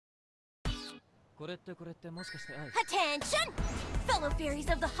Attention! Fellow fairies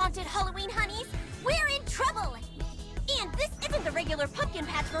of the haunted Halloween honeys, we're in trouble! And this isn't the regular pumpkin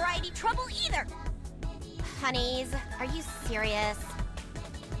patch variety trouble either! Honeys, are you serious?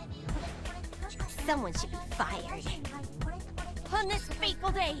 Someone should be fired. On this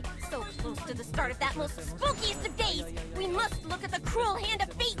fateful day, so close to the start of that most spookiest of days, we must look at the cruel hand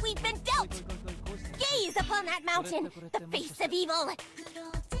of fate we've been dealt! Gaze upon that mountain, the face of evil!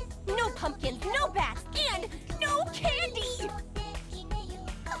 No pumpkins, no bats, and no candy!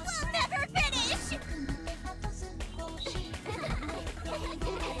 We'll never finish!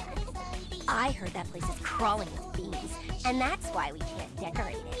 I heard that place is crawling with fiends, and that's why we can't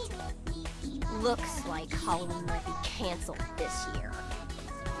decorate it. Looks like Halloween might be canceled this year.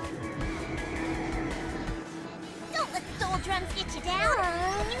 Don't let the doldrums get you down!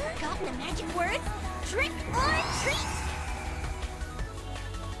 Have you forgotten the magic words? Trick or treat!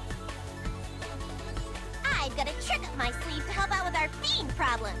 I've got a trick up my sleeve to help out with our fiend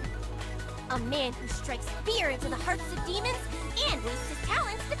problem. A man who strikes fear into the hearts of demons and wastes his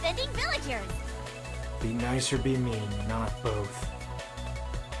talents defending villagers. Be nice or be mean, not both.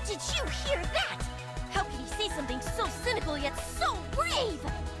 Did you hear that? How can he say something so cynical yet so brave?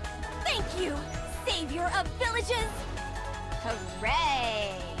 Thank you, savior of villages!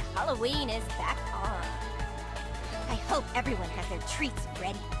 Hooray! Halloween is back on. I hope everyone has their treats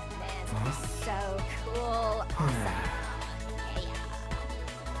ready. Man, this is so cool. Awesome.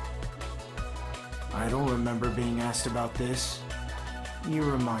 I don't remember being asked about this. You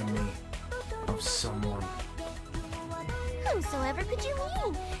remind me of someone. Whomsoever could you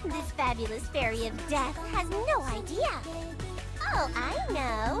mean? This fabulous fairy of death has no idea. Oh, I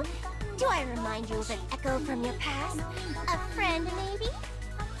know. Do I remind you of an echo from your past? A friend, maybe?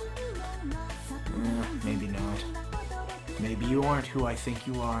 Maybe not. Maybe you aren't who I think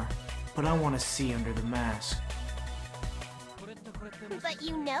you are, but I want to see under the mask. But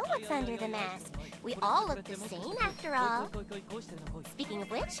you know what's under the mask. We all look the same, after all. Speaking of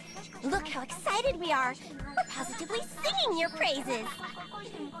which, look how excited we are. We're positively singing your praises.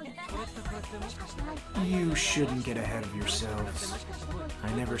 You shouldn't get ahead of yourselves.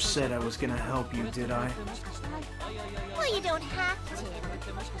 I never said I was gonna help you, did I? Well, you don't have to.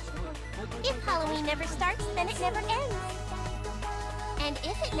 If Halloween never starts, then it never ends. And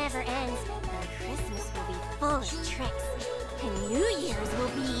if it never ends, then Christmas will be full of tricks. And New Year's will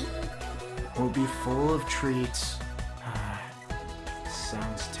be... We'll be full of treats.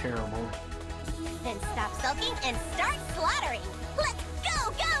 Sounds terrible. Then stop sulking and start slaughtering! Let's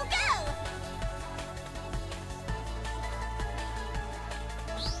go, go, go!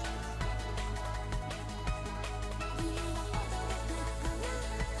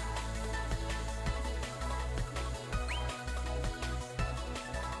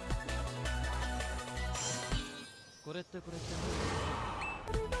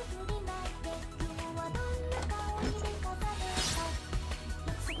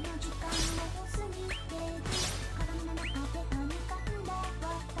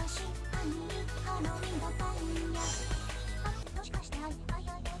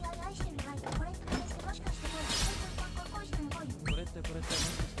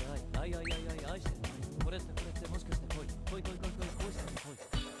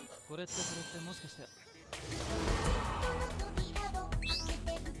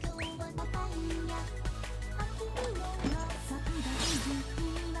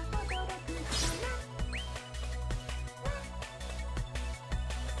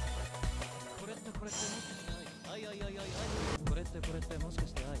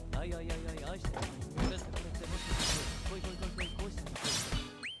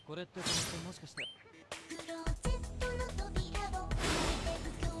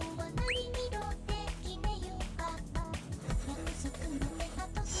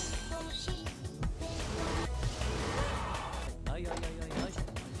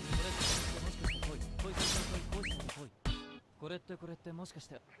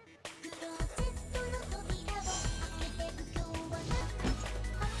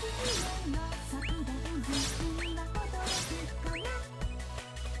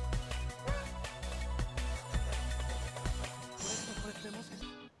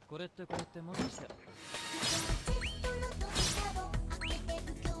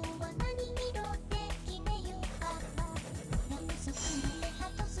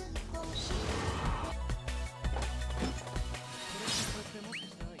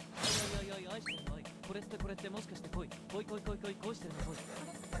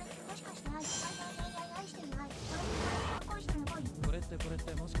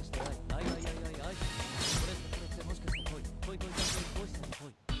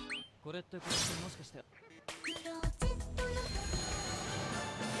 これってもしかして